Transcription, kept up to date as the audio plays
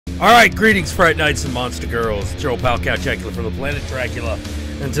Alright, greetings Fright Nights and Monster Girls. It's your old pal Count Jackula from the planet Dracula.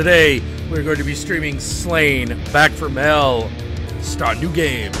 And today, we're going to be streaming Slain, Back from Hell. Start new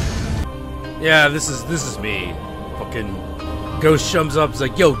game. Yeah, this is me. Fucking ghost shows up, is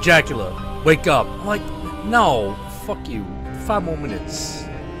like, yo, Jackula, wake up. I'm like, no, fuck you. 5 more minutes.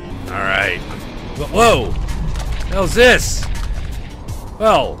 Alright. Whoa! What the hell's this?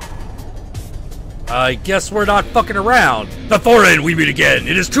 Well, I guess we're not fucking around. Before it, we meet again.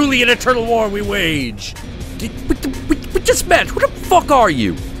 It is truly an eternal war we wage. We just met. Who the fuck are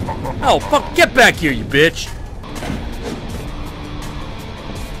you? Oh, fuck, get back here, you bitch.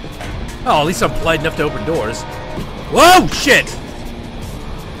 Oh, at least I'm polite enough to open doors. Whoa, shit!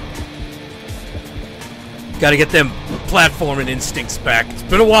 Gotta get them platforming instincts back. It's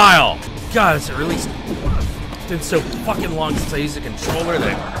been a while. God, it's really been so fucking long since I used a controller that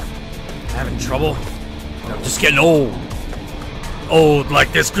I'm having trouble. I'm just getting old. Old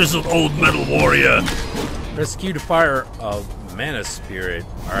like this grizzled old metal warrior. Rescue to fire a mana spirit.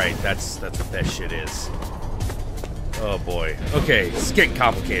 Alright, that's what that shit is. Oh boy. Okay, it's getting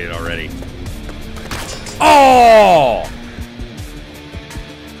complicated already. Oh!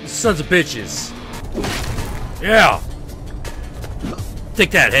 Sons of bitches. Yeah.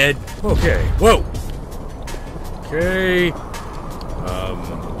 Take that, head. Okay. Whoa. Okay.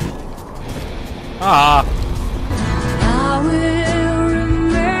 I will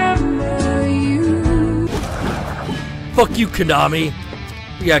remember you. Fuck you, Konami.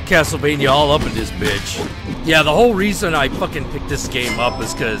 We got Castlevania all up in this bitch. Yeah, the whole reason I fucking picked this game up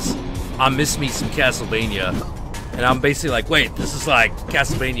is because I miss me some Castlevania. And I'm basically like, wait, this is like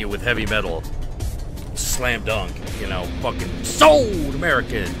Castlevania with heavy metal. Slam dunk, you know, fucking sold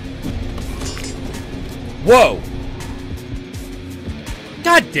American. Whoa!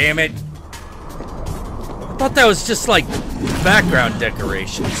 God damn it! I thought that was just like background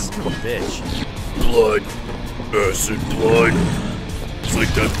decorations. Son of a bitch. Blood. Acid blood. It's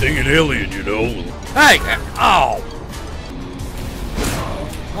like that thing in Alien, you know? Hey! Oh!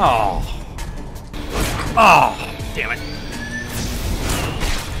 Oh! Oh! Damn it.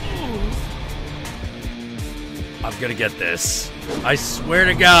 I'm gonna get this. I swear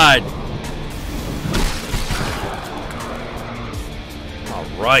to God.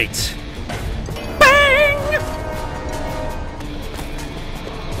 Alright. Bang!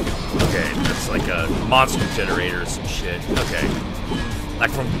 Okay, that's like a monster generator or some shit. Okay.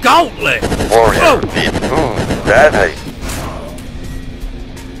 Like from Gauntlet! Warrior, beat that height.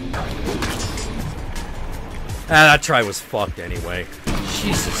 Ah, that try was fucked anyway.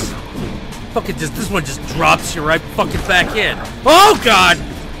 Jesus. Fucking this one just drops you right fucking back in. Oh God!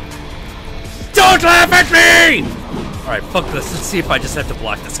 Don't laugh at me! Alright, fuck this. Let's see if I just have to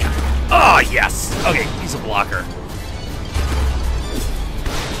block this guy. Oh, yes! Okay, he's a blocker.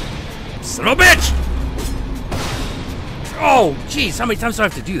 Son of a bitch! Oh, jeez, how many times do I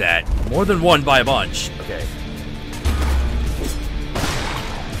have to do that? More than one by a bunch. Okay.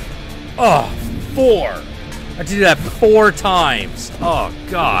 Oh, 4. I have to do that 4 times. Oh,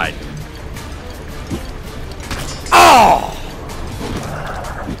 God. Oh!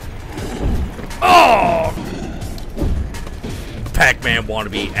 Oh! Pac-Man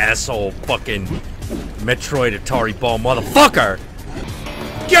wannabe asshole fucking Metroid Atari ball motherfucker!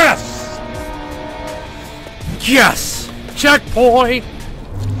 Yes! Yes! Checkpoint!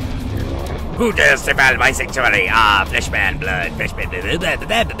 Who dares defile my sanctuary? Ah, fleshman blood, fleshman blood.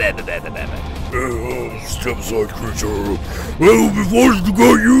 Step-side creature. Well, be forced to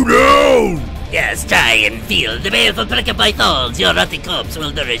gun you down! Yes, try and feel the baleful prick of my thorns. Your rotting corpse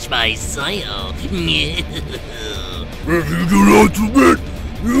will nourish my soul. If you do not submit,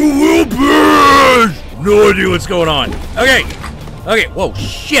 you will perish! No idea what's going on. Okay. Okay. Whoa,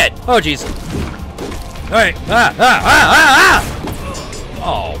 shit. Oh, jeez. Alright.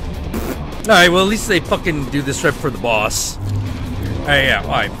 Oh. Alright, well, at least they fucking do this right for the boss. Alright, yeah.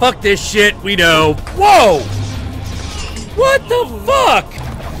 Alright, fuck this shit. We know. Whoa! What the fuck?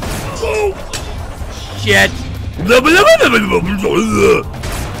 Whoa! Shit.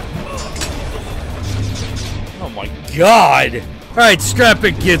 Oh my God. Alright, strap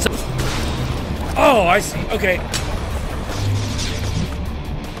in, kids. Oh, I see. Okay.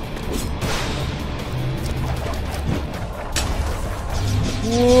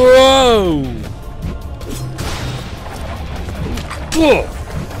 Whoa! Whoa!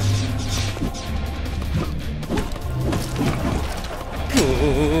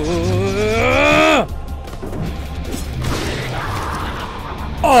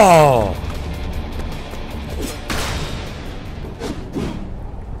 Oh!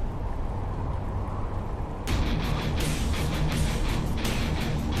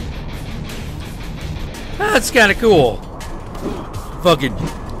 That's kind of cool. Fucking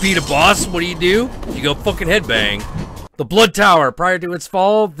beat a boss, what do? You go fucking headbang. The Blood Tower. Prior to its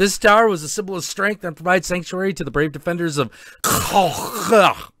fall, this tower was a symbol of strength and provides sanctuary to the brave defenders of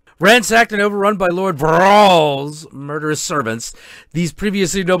ransacked and overrun by Lord Brawl's murderous servants. These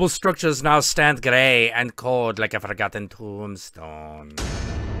previously noble structures now stand grey and cold like a forgotten tombstone.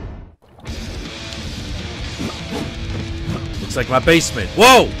 Looks like my basement.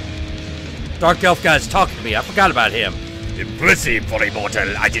 Whoa! Dark Elf guy's talking to me. I forgot about him. Impressive for a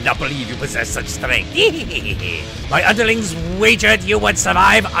mortal. I did not believe you possess such strength. My underlings wagered you would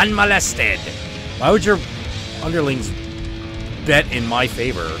survive unmolested. Why would your underlings bet in my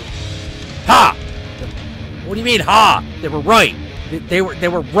favor? Ha! What do you mean, ha? They were right. They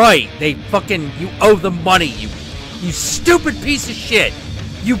were right. They fucking, you owe them money. You stupid piece of shit.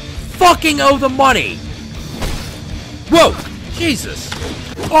 You fucking owe them money. Whoa! Jesus.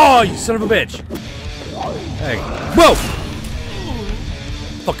 Oh, you son of a bitch. Hey. Whoa!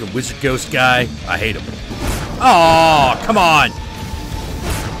 Fucking wizard ghost guy. I hate him. Oh, come on.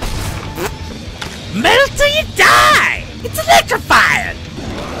 Melt till you die! It's electrified!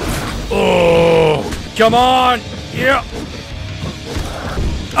 Oh, come on. Yeah.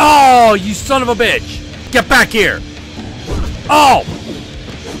 Oh, you son of a bitch. Get back here. Oh.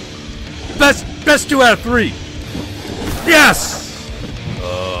 Best 2 out of 3. Yes.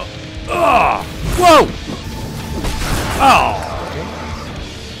 Whoa. Oh.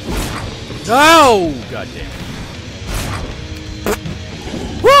 Oh, goddamn.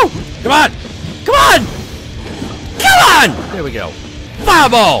 Woo! Come on! Come on! Come on! There we go.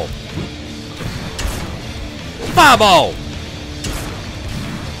 Fireball! Fireball!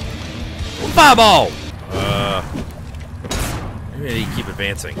 Fireball! Maybe I need to keep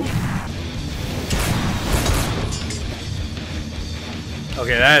advancing.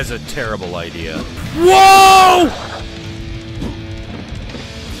 Okay, that is a terrible idea. Whoa!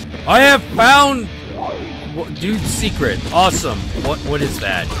 I have found dude's secret. Awesome. What is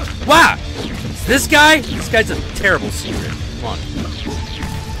that? Wow! Is this guy? This guy's a terrible secret. Come on.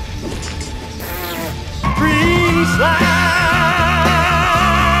 Free slime!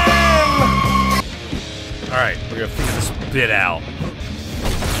 Alright, we're gonna figure this bit out.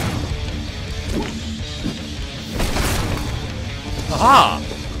 Aha!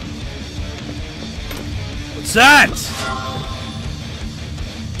 What's that?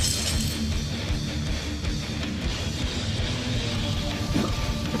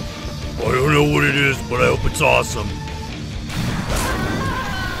 I don't know what it is, but I hope it's awesome.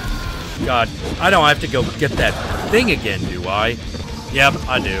 God, I don't have to go get that thing again, do I? Yep,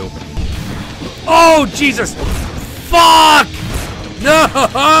 I do. Oh, Jesus! Fuck! No!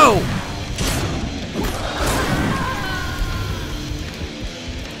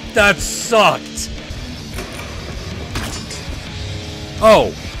 That sucked.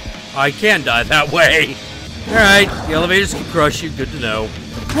 Oh, I can die that way. Alright, the elevators can crush you, good to know.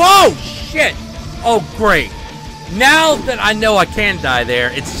 Whoa, shit! Oh, great. Now that I know I can die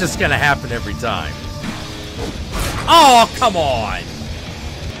there, it's just gonna happen every time. Oh, come on!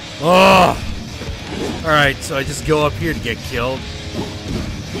 Ugh. Alright, so I just go up here to get killed.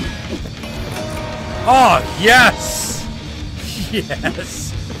 Oh, yes!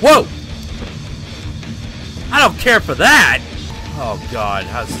 Yes! Whoa! I don't care for that! Oh, God,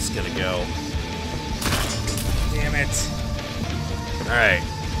 how's this gonna go? Damn it. Alright.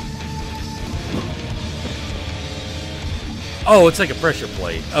 Oh, it's like a pressure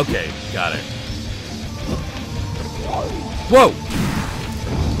plate. Okay, got it. Whoa!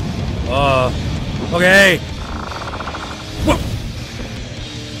 Okay. Whoa!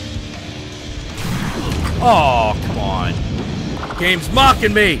 Oh, come on. Game's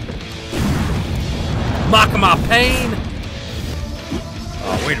mocking me! Mocking my pain!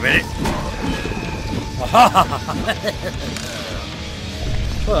 Oh, wait a minute.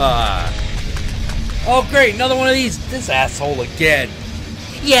 Oh, great, another one of these. This asshole again.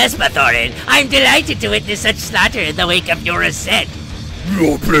 Yes, Mathorin, I'm delighted to witness such slaughter in the wake of your ascent.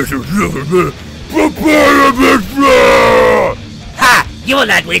 Your pleasure. Ha! You will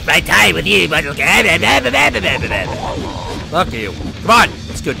not waste my time with you, but Fuck you. Come on,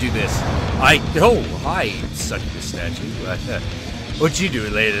 let's go do this. Oh, hi, succubus statue. What you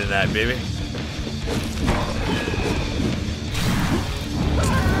doing later than that, baby?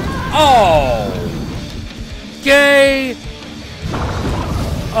 Oh! Gay!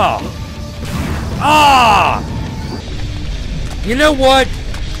 Oh. Ah! You know what?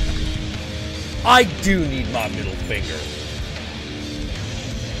 I do need my middle finger.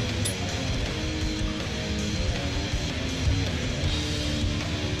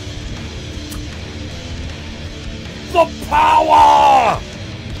 the power!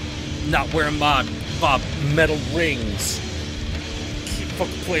 Not wearing my metal rings. Can't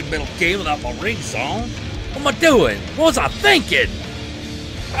fucking play a metal game without my rings on. What am I doing? What was I thinking?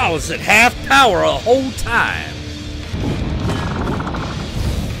 I was at half power the whole time.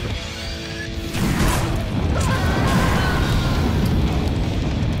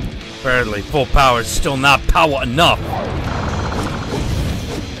 Apparently, full power is still not power enough.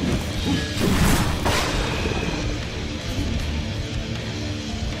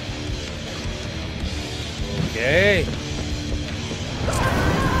 Okay.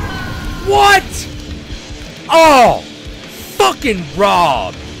 What? Oh! Fucking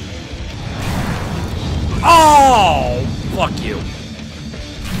Rob! Oh! Fuck you.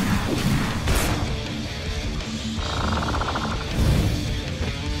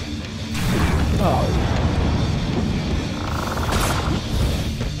 Oh.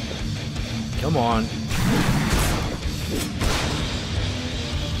 Come on.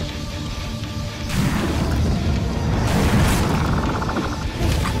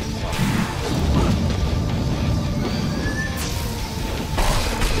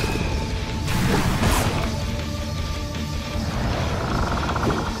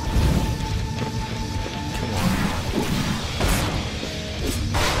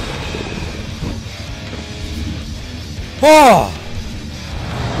 Oh!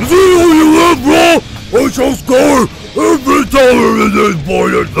 Is it all you have, bro? I shall score every time in this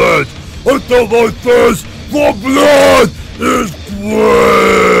boy advance until my thirst for blood is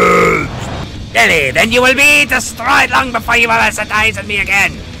quenched! Really, then you will be destroyed long before you will set eyes on me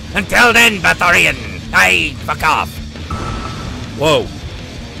again. Until then, Bathorian, I fuck off. Whoa.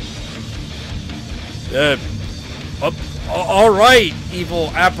 Alright, evil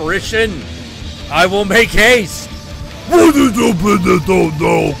apparition. I will make haste. What is up in this old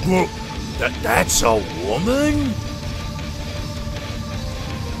dog? That's a woman?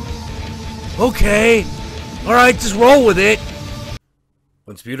 Okay. Alright, just roll with it.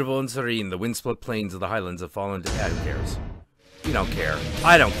 Once beautiful and serene, the wind-split plains of the highlands have fallen to... Who cares? You don't care.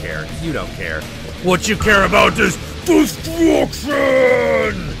 I don't care. You don't care. What you care about is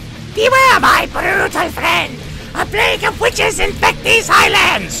destruction! Beware, my brutal friend! A plague of witches infect these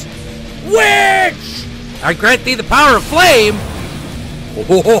highlands! Witch! I grant thee the power of flame!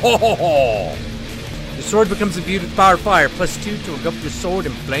 Oh, your sword becomes imbued with power of fire. +2 to engulf your sword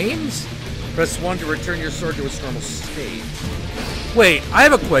in flames? Press 1 to return your sword to its normal state. Wait, I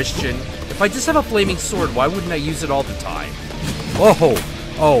have a question. If I just have a flaming sword, why wouldn't I use it all the time? Oh,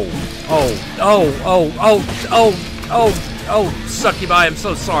 succubi, I'm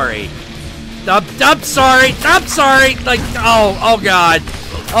so sorry. I'm sorry. Like, oh God.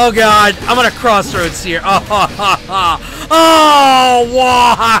 Oh God, I'm on a crossroads here. Oh,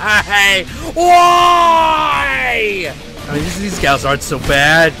 why? Why? I mean, these gals aren't so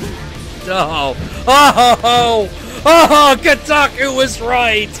bad. Oh, Kotaku was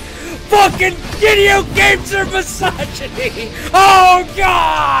right. Fucking video games are misogyny. Oh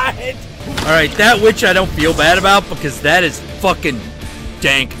God. All right, that witch I don't feel bad about because that is fucking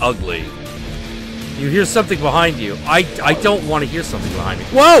dank ugly. You hear something behind you. I don't want to hear something behind me.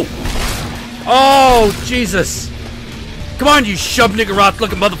 Whoa! Oh, Jesus. Come on, you shove nigger rot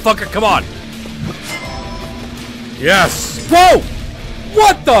looking motherfucker. Come on. Yes. Whoa!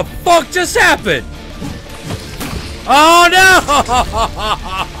 What the fuck just happened? Oh, no!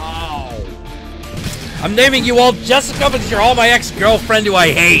 I'm naming you all Jessica because you're all my ex-girlfriend who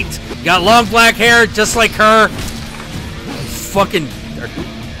I hate. You got long black hair just like her. Fucking...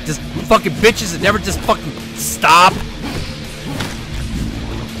 Just fucking bitches that never just fucking stop.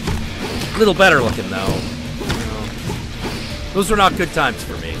 A little better looking though. Those were not good times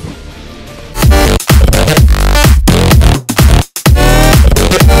for me.